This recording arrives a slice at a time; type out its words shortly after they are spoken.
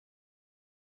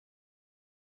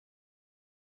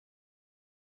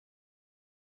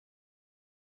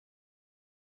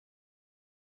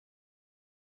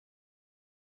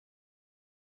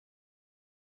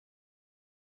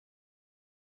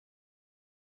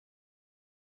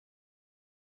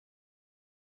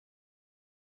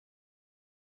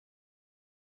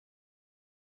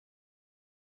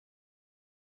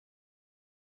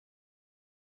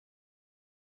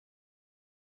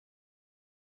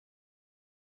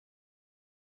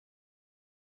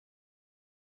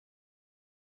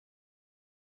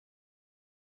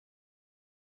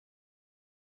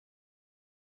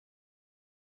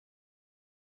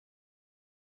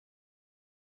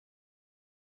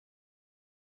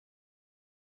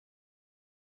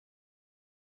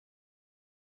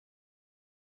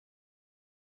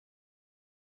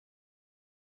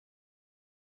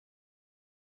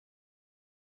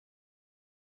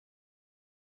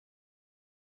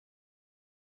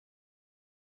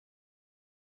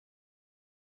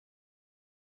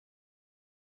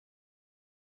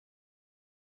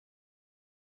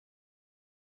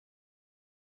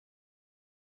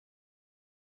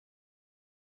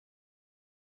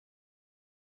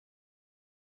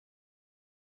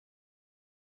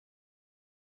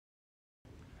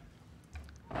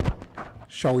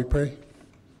Shall we pray?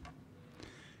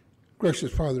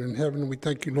 Gracious Father in heaven, we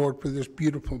thank you, Lord, for this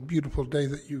beautiful, beautiful day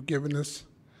that you've given us.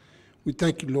 We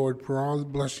thank you, Lord, for all the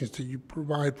blessings that you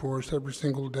provide for us every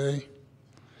single day.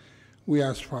 We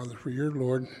ask, Father, for your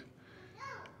Lord,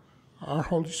 our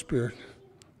Holy Spirit,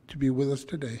 to be with us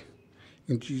today.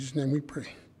 In Jesus' name we pray.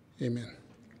 Amen.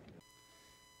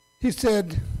 He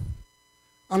said,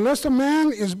 unless a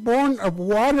man is born of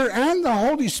water and the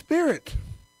Holy Spirit,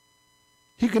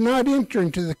 he cannot enter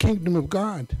into the kingdom of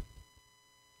God.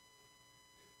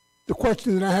 The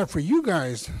question that I have for you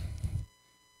guys,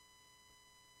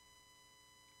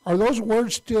 are those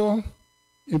words still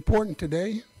important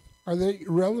today? Are they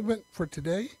relevant for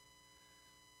today?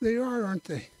 They are, aren't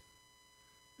they?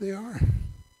 They are,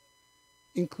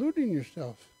 including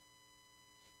yourself.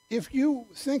 If you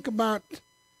think about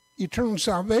eternal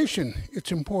salvation,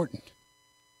 it's important.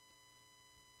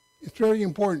 It's very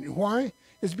important. Why?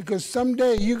 It's because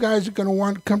someday you guys are going to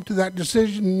want to come to that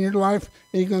decision in your life,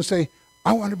 and you're going to say,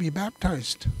 I want to be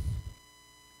baptized.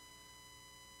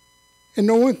 And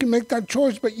no one can make that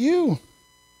choice but you.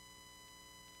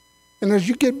 And as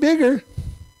you get bigger,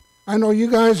 I know you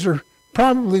guys are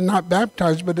probably not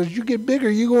baptized, but as you get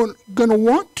bigger, you're going to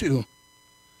want to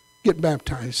get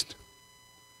baptized.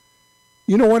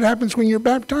 You know what happens when you're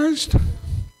baptized?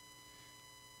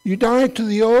 You die to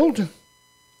the old,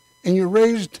 and you're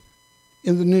raised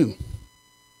in the new.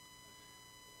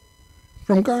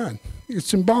 From God. It's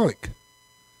symbolic.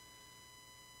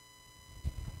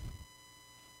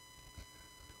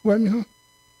 What, mijo?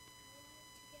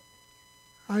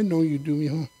 I know you do,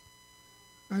 mijo.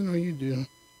 I know you do.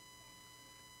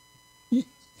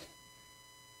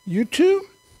 You too?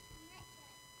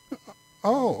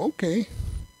 Oh, okay.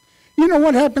 You know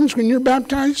what happens when you're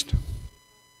baptized?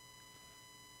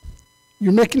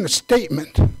 You're making a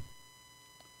statement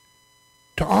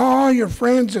to all your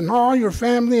friends and all your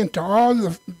family and to all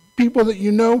the people that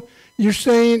you know. You're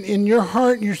saying in your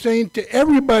heart, you're saying to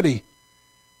everybody,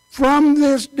 from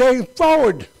this day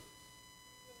forward,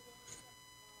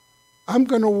 I'm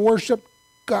going to worship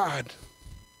God.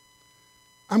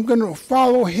 I'm going to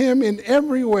follow him in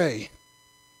every way.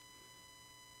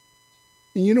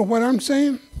 And you know what I'm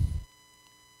saying?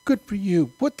 Good for you.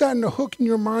 Put that in a hook in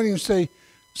your mind and say,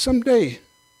 someday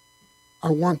I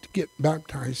want to get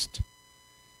baptized.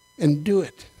 And do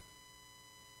it.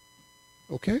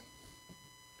 Okay?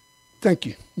 Thank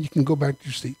you. You can go back to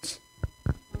your seats.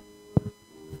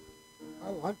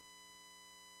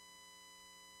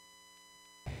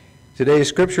 Today's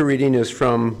scripture reading is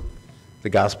from the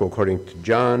Gospel according to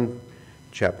John,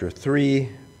 chapter 3,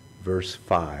 verse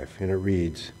 5, and it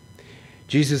reads,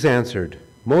 Jesus answered,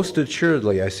 most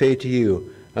assuredly I say to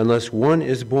you, unless one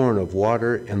is born of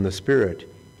water and the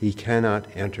Spirit, he cannot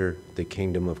enter the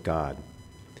kingdom of God.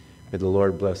 May the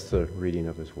Lord bless the reading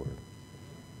of his word.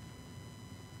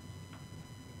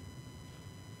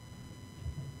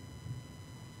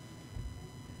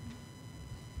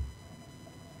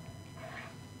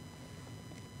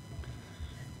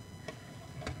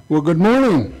 Well, good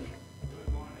morning.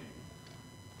 Good morning.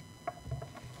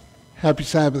 Happy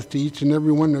Sabbath to each and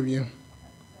every one of you.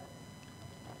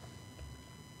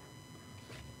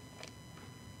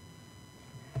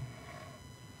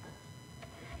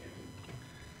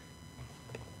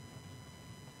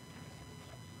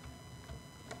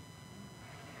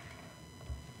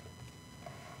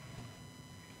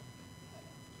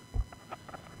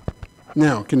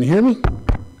 Now, can you hear me?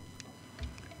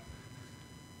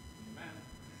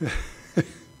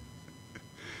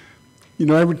 You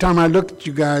know, every time I look at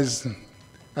you guys,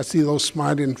 I see those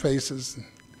smiling faces.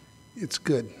 It's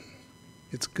good.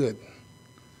 It's good.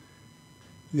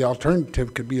 The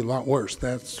alternative could be a lot worse,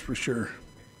 that's for sure.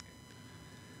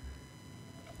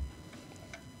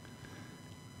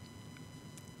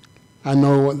 I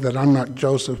know that I'm not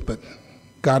Joseph, but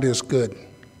God is good.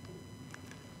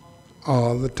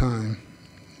 All the time.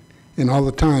 And all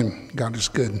the time, God is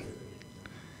good.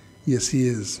 Yes, he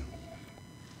is.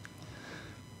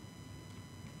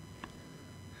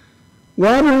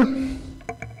 Water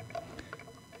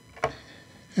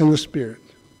and the Spirit.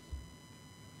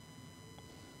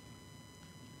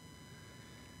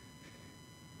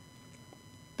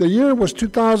 The year was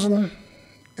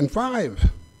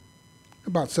 2005,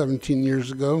 about 17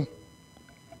 years ago.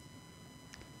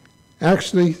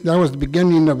 Actually, that was the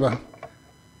beginning of a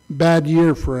bad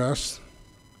year for us.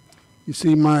 You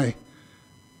see, my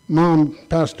mom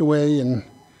passed away in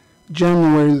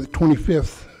January the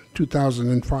 25th,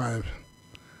 2005.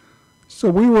 So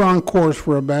we were on course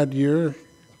for a bad year,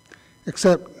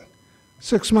 except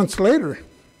 6 months later,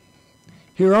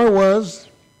 here I was,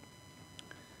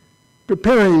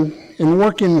 preparing and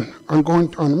working on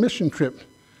going on a mission trip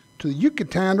to the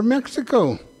Yucatan of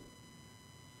Mexico.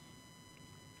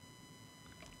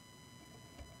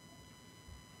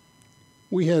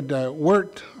 We had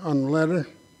worked on the letter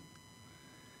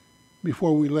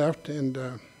before we left,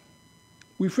 and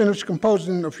we finished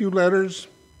composing a few letters.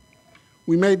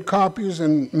 We made copies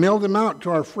and mailed them out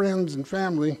to our friends and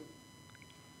family,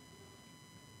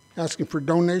 asking for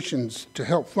donations to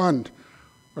help fund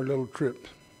our little trip.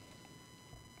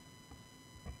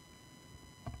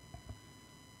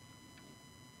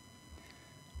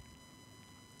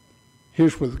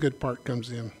 Here's where the good part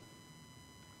comes in,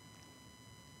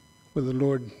 where the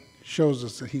Lord shows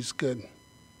us that He's good.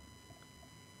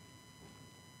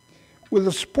 With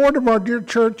the support of our dear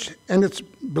church and its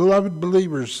beloved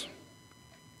believers,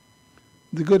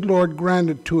 the good Lord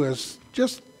granted to us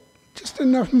just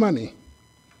enough money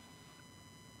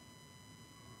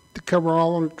to cover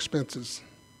all our expenses.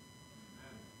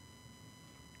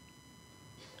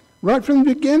 Right from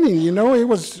the beginning, it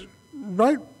was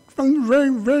right from the very,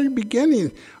 very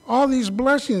beginning. All these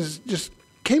blessings just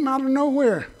came out of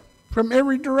nowhere from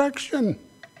every direction.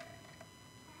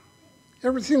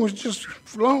 Everything was just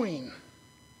flowing,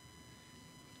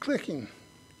 clicking.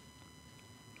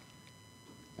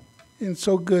 And it's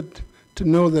so good to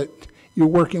know that you're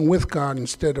working with God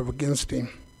instead of against Him.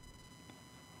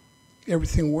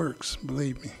 Everything works,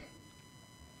 believe me.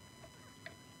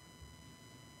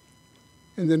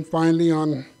 And then finally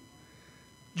on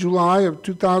July of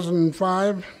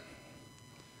 2005,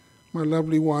 my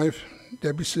lovely wife,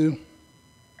 Debbie Sue,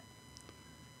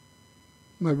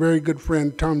 my very good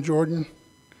friend, Tom Jordan,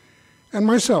 and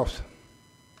myself,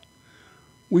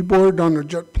 we boarded on a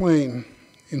jet plane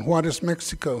in Juarez,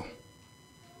 Mexico.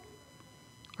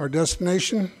 Our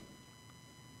destination,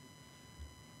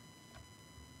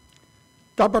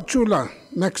 Tapachula,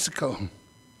 Mexico,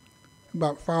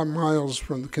 about 5 miles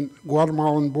from the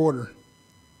Guatemalan border.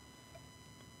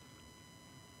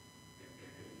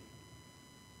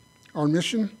 Our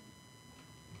mission,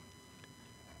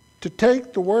 to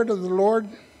take the word of the Lord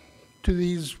to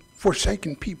these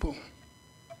forsaken people.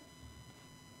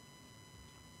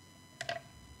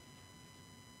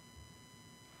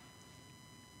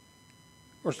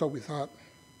 Or so we thought.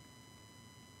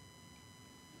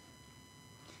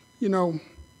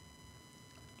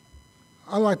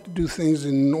 I like to do things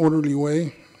in an orderly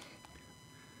way,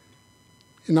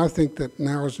 and I think that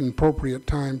now is an appropriate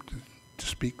time to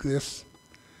speak this.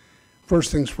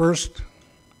 First things first,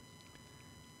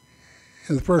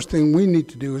 and the first thing we need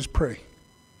to do is pray.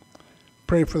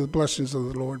 Pray for the blessings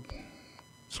of the Lord.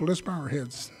 So let's bow our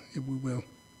heads, if we will.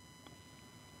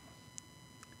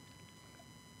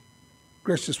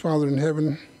 Gracious Father in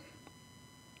heaven,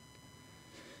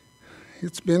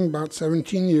 it's been about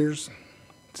 17 years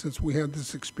since we had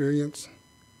this experience.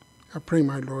 I pray,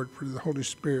 my Lord, for the Holy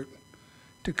Spirit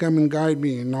to come and guide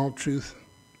me in all truth.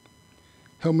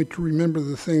 Help me to remember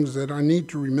the things that I need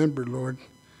to remember, Lord,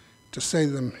 to say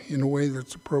them in a way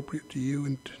that's appropriate to you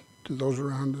and to those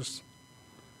around us.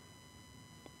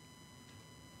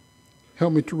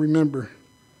 Help me to remember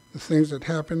the things that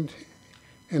happened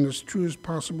and as true as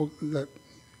possible that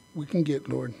we can get,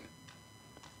 Lord.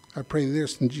 I pray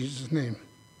this in Jesus' name.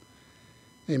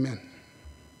 Amen.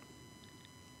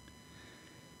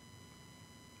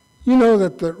 You know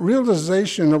that the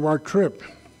realization of our trip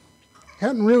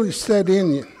hadn't really set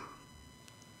in yet.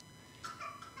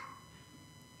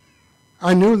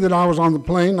 I knew that I was on the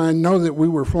plane. I know that we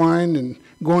were flying and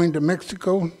going to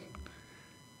Mexico,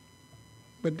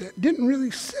 but that didn't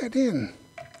really set in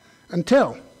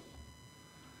until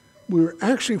we were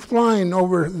actually flying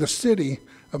over the city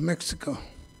of Mexico.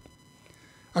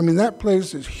 I mean, that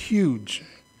place is huge,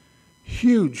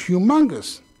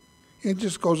 humongous. It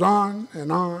just goes on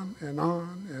and on and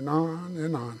on and on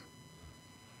and on.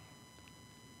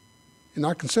 And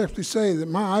I can safely say that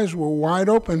my eyes were wide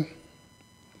open.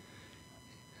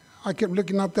 I kept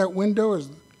looking out that window as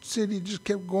the city just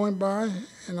kept going by,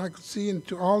 and I could see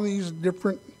into all these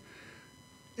different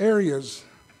areas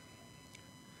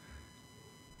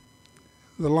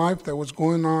the life that was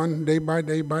going on day by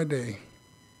day by day.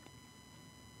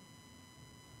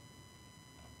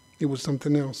 It was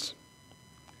something else.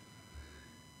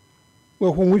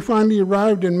 Well, when we finally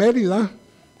arrived in Mérida,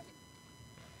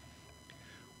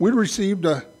 we received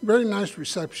a very nice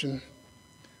reception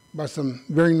by some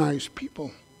very nice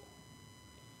people.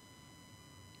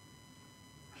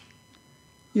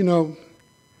 You know,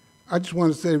 I just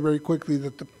want to say very quickly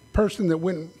that the person that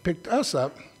went and picked us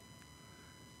up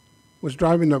was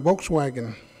driving a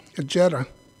Volkswagen, a Jetta.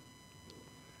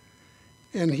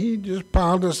 And he just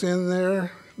piled us in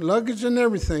there, luggage and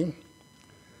everything.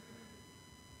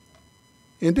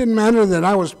 It didn't matter that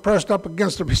I was pressed up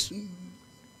against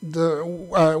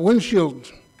the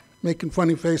windshield making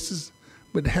funny faces,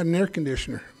 but it had an air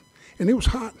conditioner. And it was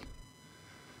hot.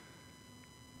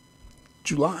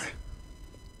 July.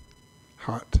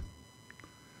 Hot.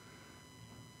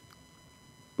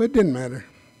 But it didn't matter.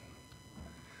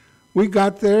 We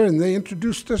got there and they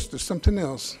introduced us to something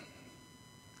else.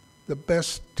 The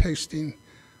best tasting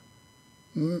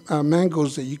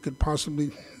mangoes that you could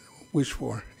possibly wish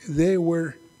for. They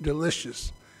were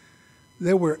delicious.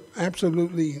 They were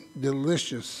absolutely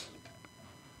delicious.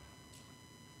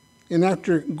 And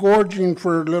after gorging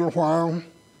for a little while,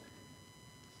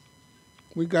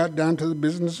 we got down to the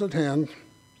business at hand.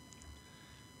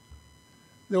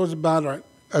 There was about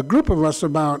a group of us,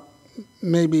 about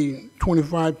maybe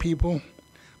 25 people.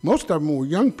 Most of them were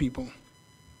young people.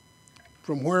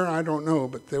 From where, I don't know,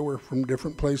 but they were from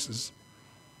different places.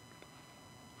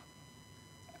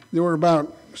 There were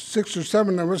about 6 or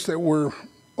 7 of us that were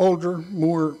older,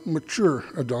 more mature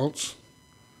adults.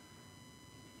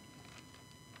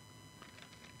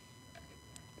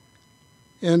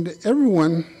 And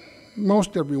everyone,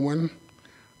 most everyone,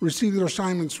 received their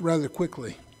assignments rather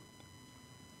quickly.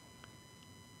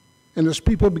 And as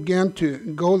people began to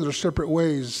go their separate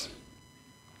ways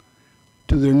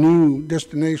to their new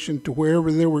destination, to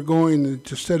wherever they were going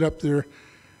to set up their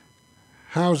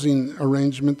housing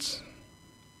arrangements,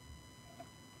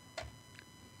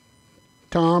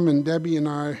 Tom and Debbie and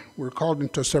I were called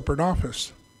into a separate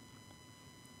office.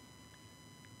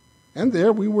 And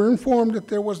there we were informed that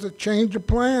there was a change of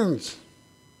plans.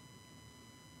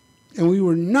 And we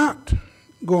were not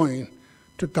going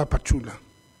to Tapachula.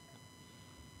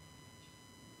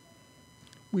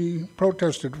 We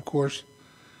protested, of course,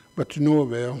 but to no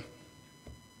avail.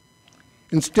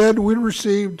 Instead, we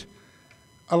received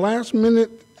a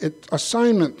last-minute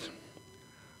assignment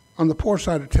on the poor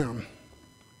side of town,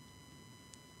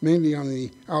 mainly on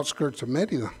the outskirts of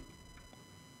Mérida,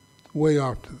 way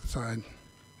off to the side.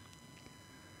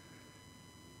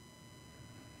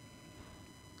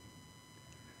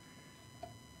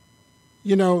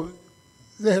 You know,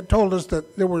 they had told us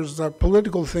that there was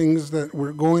political things that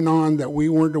were going on that we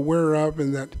weren't aware of,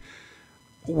 and that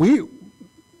we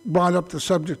brought up the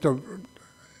subject of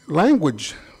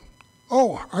language.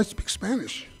 Oh, I speak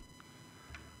Spanish.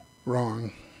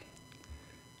 Wrong.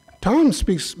 Tom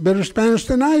speaks better Spanish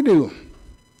than I do.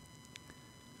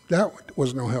 That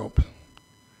was no help.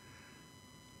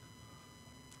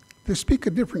 They speak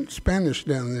a different Spanish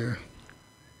down there.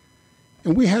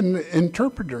 And we had an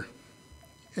interpreter.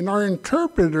 And our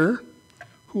interpreter,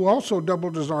 who also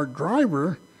doubled as our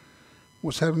driver,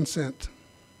 was heaven sent.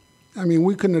 I mean,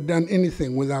 we couldn't have done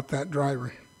anything without that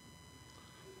driver.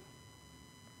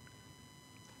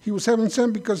 He was heaven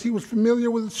sent because he was familiar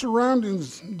with the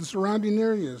surroundings, the surrounding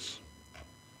areas.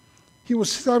 He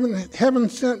was heaven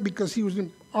sent because he was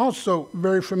also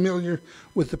very familiar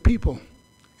with the people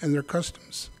and their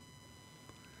customs.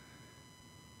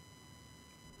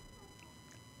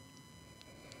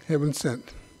 Heaven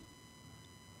sent.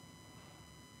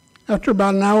 After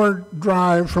about an hour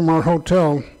drive from our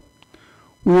hotel,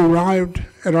 we arrived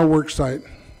at our work site.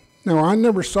 Now, I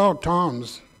never saw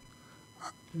Tom's.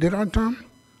 Did I, Tom?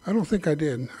 I don't think I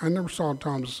did. I never saw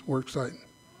Tom's work site.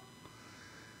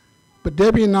 But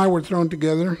Debbie and I were thrown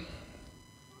together.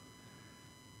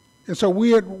 And so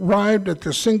we had arrived at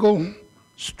the single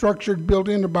structured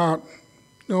building, about,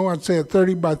 I'd say a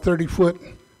 30 by 30 foot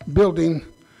building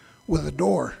with a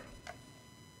door.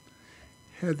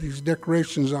 Had these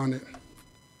decorations on it.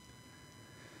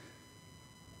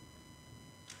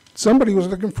 Somebody was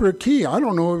looking for a key. I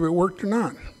don't know if it worked or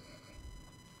not.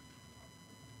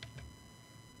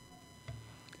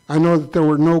 I know that there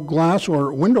were no glass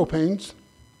or window panes.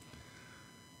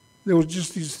 There was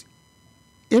just these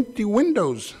empty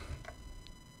windows.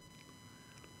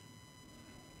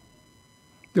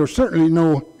 There was certainly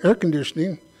no air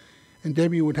conditioning, and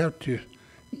Debbie would have to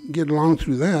get along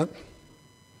through that.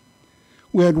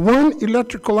 We had one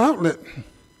electrical outlet,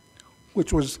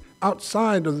 which was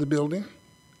outside of the building.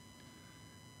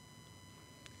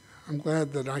 I'm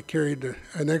glad that I carried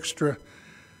an extra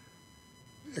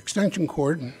extension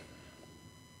cord.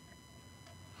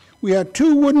 We had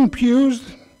 2 wooden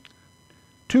pews,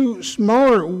 2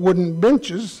 smaller wooden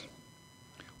benches.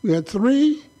 We had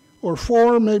 3 or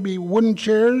 4 maybe wooden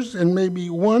chairs and maybe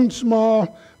 1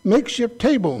 small makeshift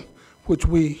table, which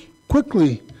we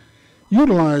quickly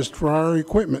utilized for our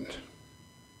equipment.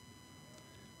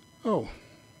 Oh,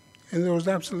 and there was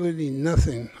absolutely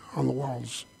nothing on the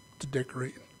walls to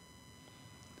decorate.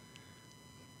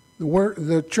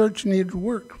 The church needed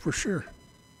work, for sure.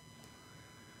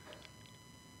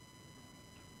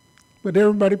 But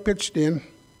everybody pitched in.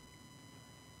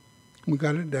 We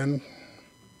got it done.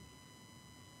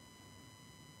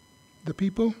 The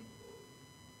people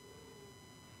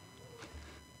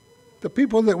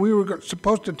that we were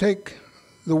supposed to take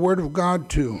the Word of God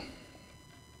to,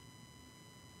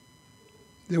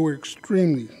 they were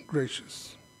extremely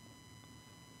gracious.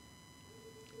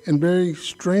 And very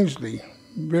strangely,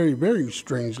 very, very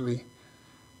strangely,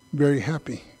 very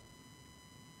happy.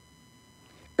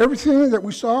 Everything that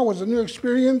we saw was a new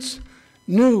experience,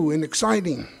 new and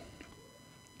exciting.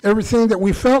 Everything that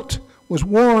we felt was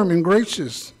warm and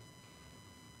gracious.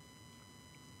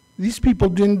 These people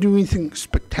didn't do anything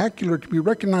spectacular to be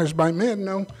recognized by men.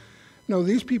 No,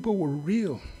 these people were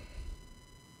real.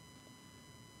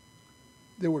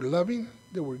 They were loving,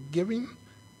 they were giving,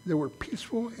 they were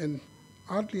peaceful, and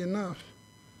oddly enough,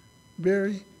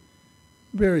 very,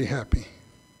 very happy.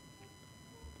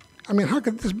 I mean, how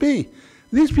could this be?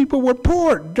 These people were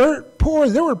poor, dirt poor.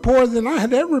 They were poorer than I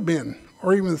had ever been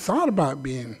or even thought about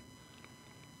being.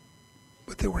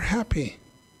 But they were happy.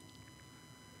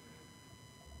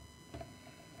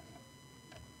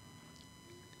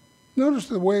 Notice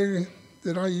the way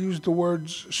that I use the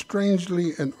words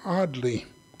strangely and oddly.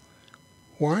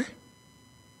 Why?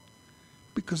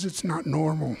 Because it's not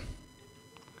normal.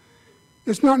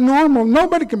 It's not normal.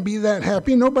 Nobody can be that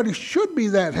happy. Nobody should be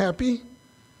that happy.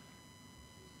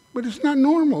 But it's not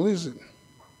normal, is it?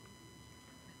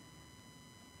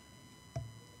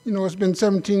 You know, it's been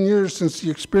 17 years since the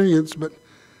experience, but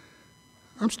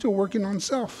I'm still working on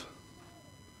self.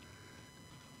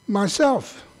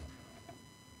 Myself.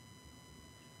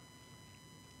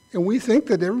 And we think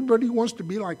that everybody wants to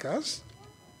be like us?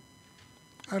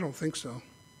 I don't think so.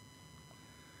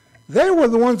 They were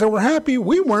the ones that were happy.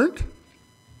 We weren't.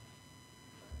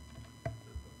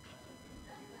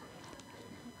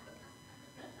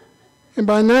 And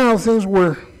by now, things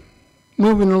were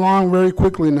moving along very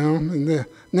quickly now. And the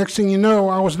next thing you know,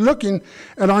 I was looking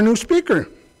at our new speaker,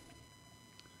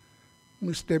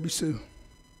 Miss Debbie Sue.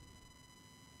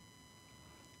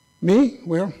 Me?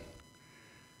 Well,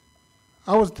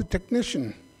 I was the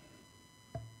technician.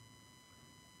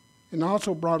 And I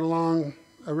also brought along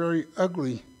a very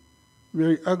ugly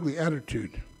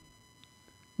attitude.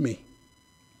 Me.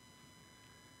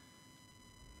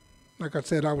 Like I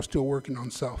said, I was still working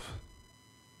on self.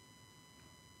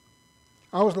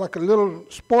 I was like a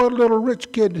spoiled little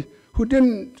rich kid who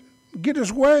didn't get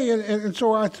his way, and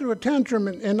so I threw a tantrum,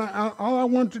 and all I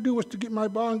wanted to do was to get my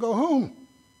ball and go home.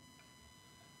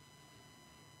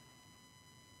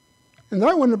 And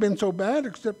that wouldn't have been so bad,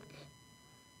 except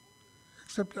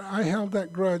I held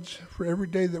that grudge for every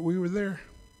day that we were there.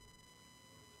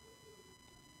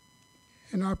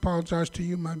 And I apologize to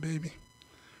you, my baby,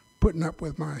 putting up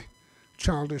with my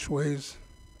childish ways.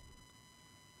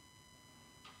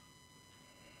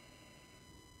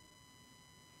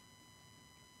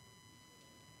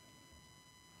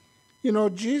 You know,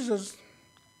 Jesus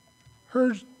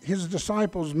heard his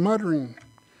disciples murmuring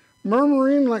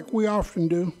like we often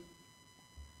do.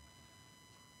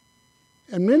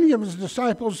 And many of his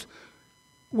disciples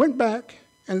went back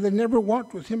and they never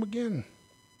walked with him again.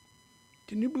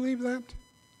 Can you believe that?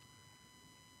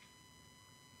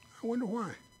 I wonder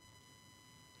why.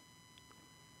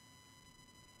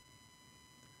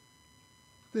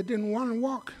 They didn't want to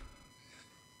walk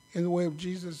in the way of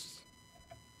Jesus.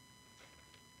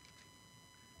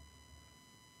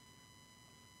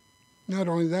 Not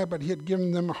only that, but he had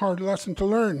given them a hard lesson to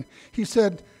learn. He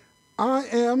said, I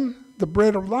am the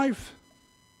bread of life.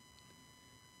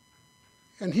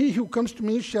 And he who comes to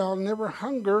me shall never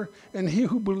hunger, and he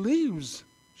who believes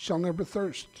shall never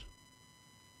thirst.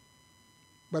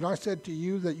 But I said to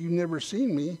you that you never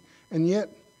seen me, and yet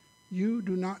you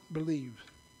do not believe.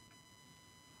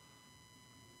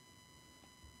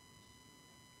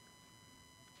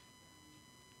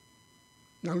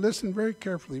 Now listen very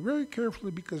carefully,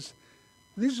 because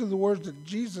these are the words that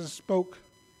Jesus spoke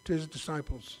to his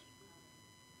disciples.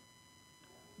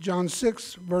 John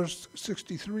 6, verse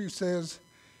 63 says,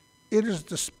 it is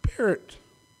the Spirit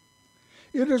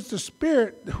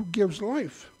who gives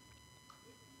life.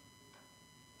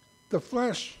 The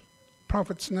flesh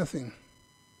profits nothing.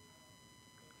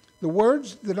 The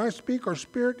words that I speak are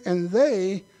spirit, and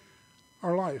they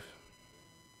are life.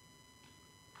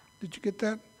 Did you get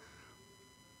that?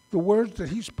 The words that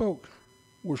he spoke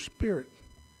were spirit,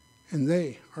 and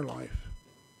they are life.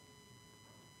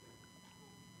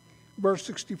 Verse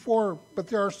 64, but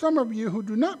there are some of you who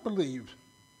do not believe.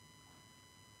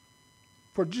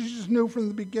 For Jesus knew from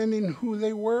the beginning who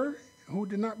they were, who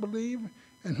did not believe,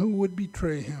 and who would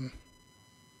betray him.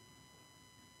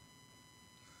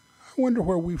 I wonder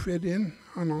where we fit in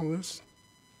on all this.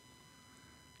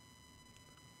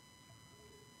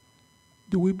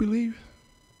 Do we believe?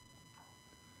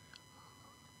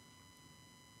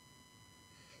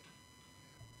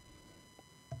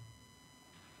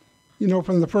 You know,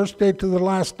 from the first day to the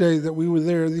last day that we were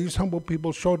there, these humble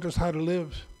people showed us how to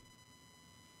live.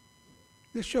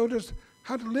 They showed us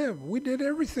how to live. We did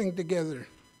everything together.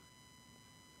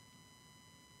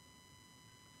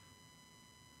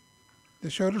 They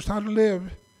showed us how to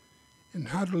live and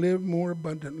how to live more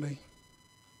abundantly.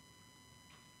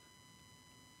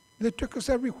 They took us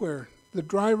everywhere. The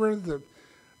driver, the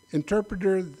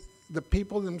interpreter, the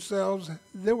people themselves,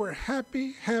 they were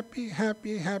happy, happy,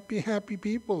 happy, happy, happy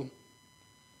people.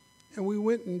 And we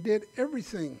went and did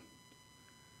everything.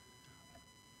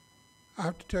 I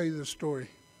have to tell you this story.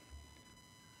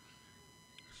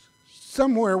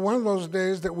 Somewhere, one of those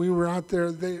days that we were out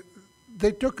there,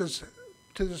 they took us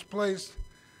to this place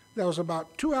that was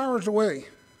about 2 hours away,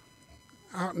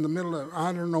 out in the middle of,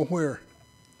 I don't know where.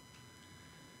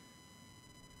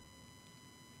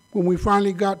 When we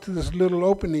finally got to this little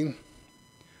opening,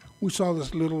 we saw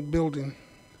this little building.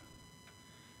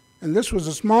 And this was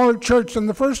a smaller church than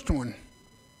the first one.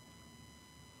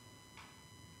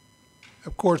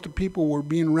 Of course, the people were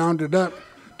being rounded up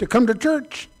to come to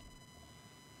church.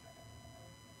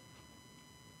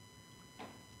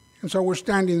 And so we're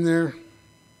standing there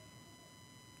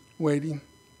waiting.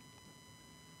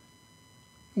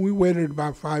 We waited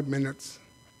about 5 minutes.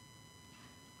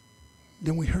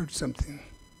 Then we heard something.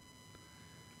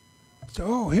 So,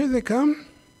 oh, here they come.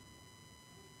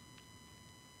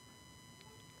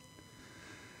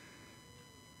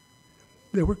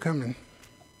 They were coming.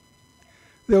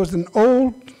 There was an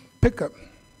old pickup.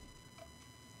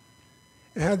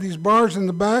 It had these bars in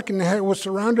the back, and it was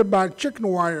surrounded by chicken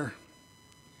wire.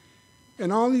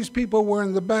 And all these people were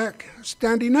in the back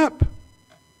standing up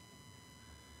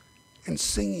and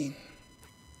singing.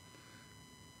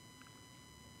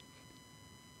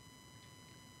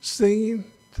 Singing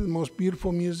to the most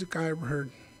beautiful music I ever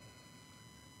heard.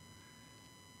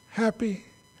 Happy,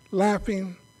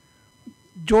 laughing,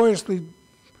 joyously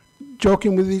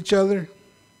joking with each other.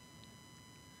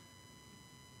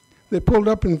 They pulled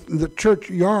up in the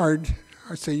church yard.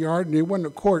 I say yard, and it wasn't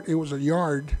a court, it was a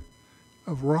yard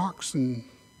of rocks and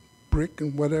brick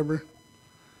and whatever.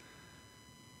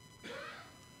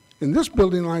 And this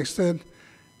building, like I said,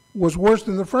 was worse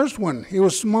than the first one. It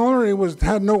was smaller,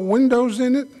 had no windows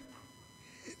in it,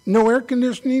 no air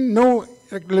conditioning, no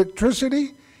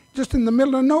electricity, just in the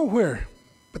middle of nowhere.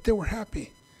 But they were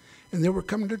happy, and they were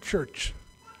coming to church.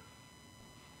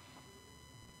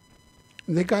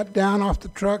 And they got down off the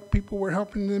truck. People were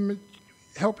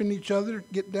helping each other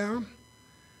get down.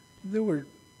 They were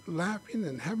laughing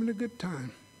and having a good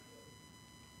time.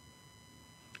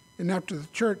 And after the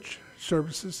church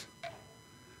services,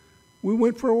 we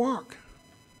went for a walk.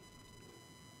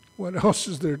 What else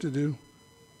is there to do?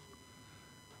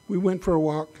 We went for a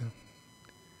walk.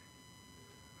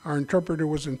 Our interpreter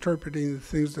was interpreting the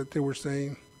things that they were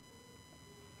saying.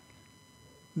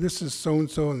 This is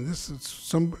so-and-so, and this is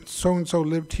so-and-so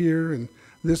lived here, and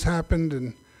this happened,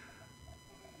 and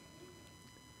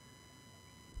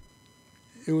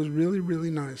it was really, really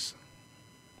nice.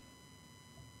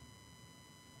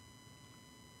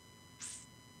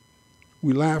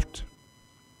 We laughed,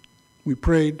 we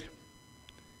prayed,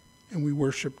 and we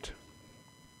worshiped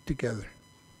together.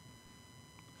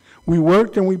 We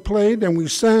worked and we played and we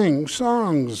sang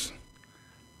songs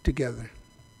together.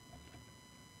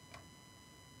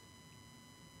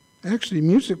 Actually,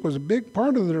 music was a big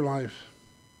part of their life.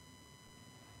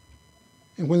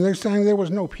 And when they sang, there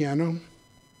was no piano,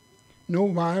 no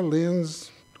violins,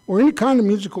 or any kind of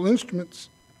musical instruments.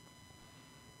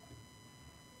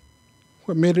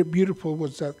 What made it beautiful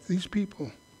was that these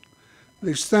people,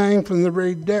 they sang from the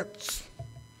very depths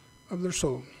of their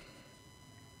soul.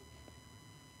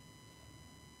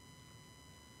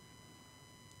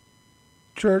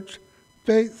 Church,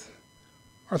 faith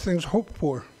are things hoped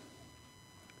for,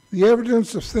 the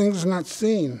evidence of things not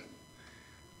seen.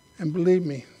 And believe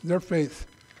me, their faith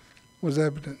was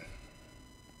evident.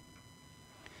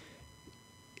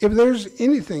 If there's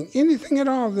anything at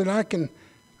all that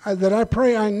I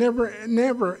pray I never,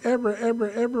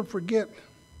 ever forget,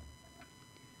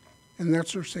 and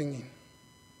that's their singing.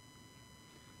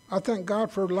 I thank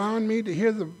God for allowing me to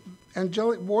hear the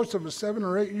angelic voice of a 7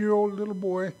 or 8 year old little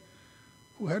boy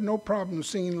who had no problem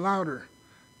singing louder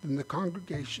than the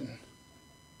congregation.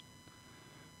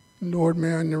 Lord,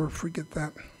 may I never forget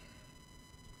that.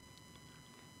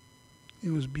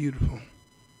 It was beautiful.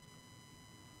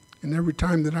 And every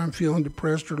time that I'm feeling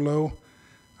depressed or low,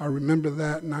 I remember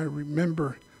that, and I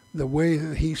remember the way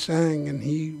that he sang, and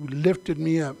he lifted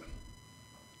me up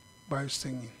by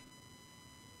singing.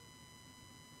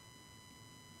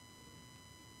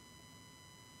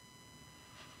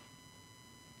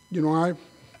 You know, I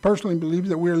personally believe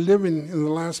that we're living in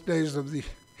the last days of the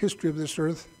history of this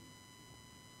earth.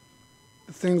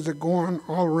 The things that go on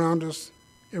all around us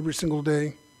every single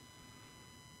day,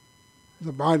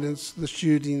 the violence, the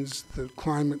shootings, the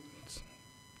climate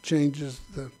changes,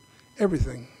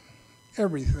 everything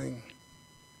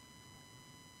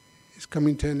is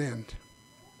coming to an end.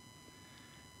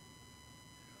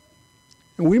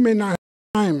 And we may not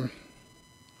have time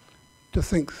to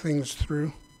think things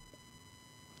through.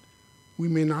 We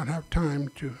may not have time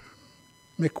to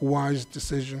make a wise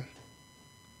decision.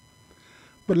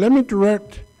 But let me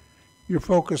direct your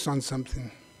focus on something.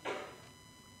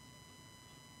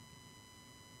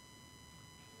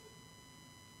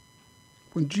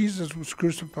 When Jesus was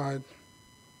crucified,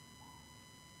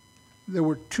 there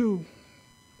were two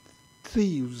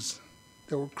thieves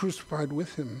that were crucified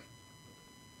with him.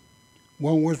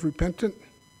 One was repentant,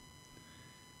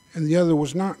 and the other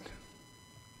was not.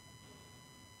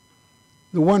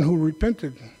 The one who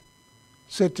repented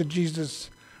said to Jesus,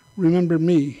 "Remember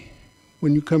me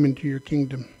when you come into your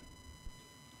kingdom."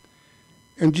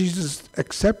 And Jesus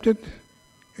accepted,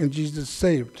 and Jesus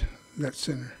saved that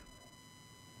sinner.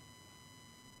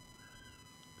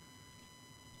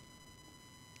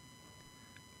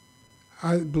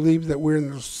 I believe that we're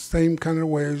in the same kind of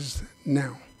ways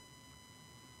now.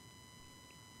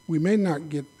 We may not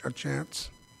get a chance.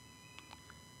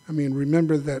 I mean,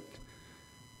 remember that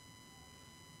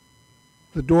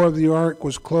the door of the ark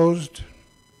was closed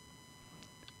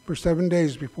for 7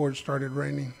 days before it started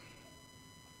raining.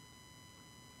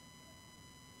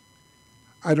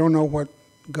 I don't know what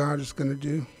God is going to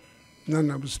do. None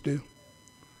of us do.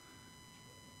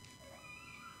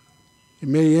 It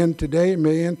may end today, it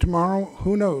may end tomorrow,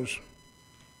 who knows?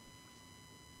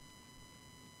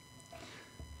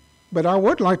 But I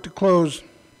would like to close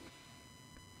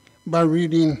by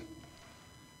reading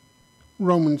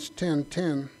Romans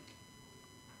 10:10.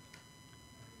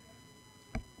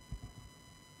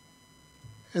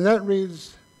 And that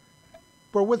reads,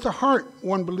 "For with the heart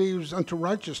one believes unto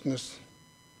righteousness,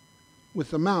 with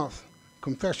the mouth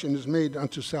confession is made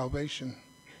unto salvation.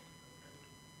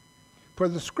 For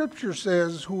the scripture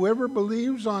says, whoever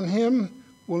believes on him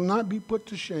will not be put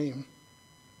to shame.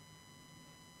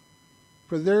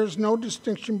 For there is no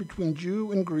distinction between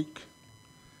Jew and Greek.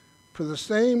 For the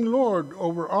same Lord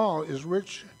over all is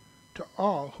rich to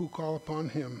all who call upon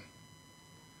him.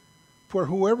 For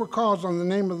whoever calls on the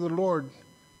name of the Lord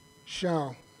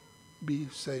shall be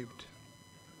saved."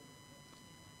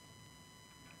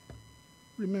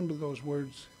 Remember those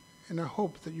words, and I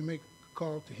hope that you make a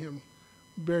call to him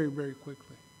very, very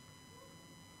quickly.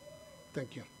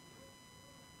 Thank you.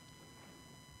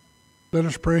 Let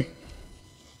us pray.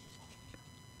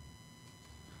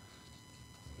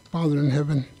 Father in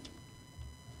heaven,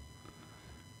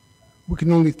 we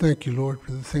can only thank you, Lord,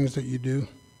 for the things that you do.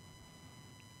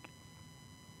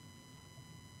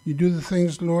 You do the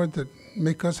things, Lord, that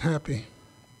make us happy.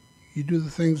 You do the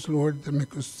things, Lord, that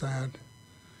make us sad.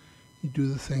 You do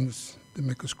the things that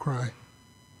make us cry.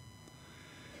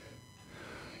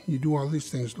 You do all these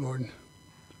things, Lord,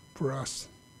 for us.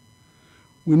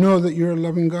 We know that you're a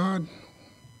loving God.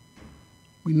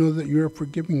 We know that you're a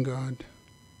forgiving God.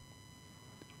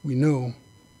 We know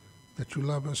that you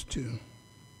love us too.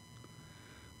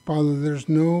 Father, there's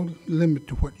no limit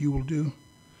to what you will do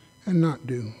and not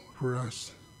do for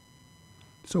us.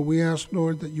 So we ask,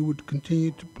 Lord, that you would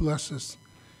continue to bless us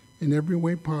in every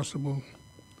way possible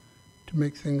to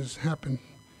make things happen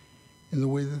in the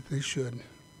way that they should.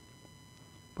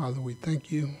 Father, we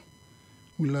thank you,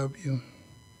 we love you,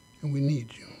 and we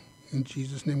need you. In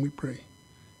Jesus' name we pray.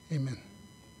 Amen.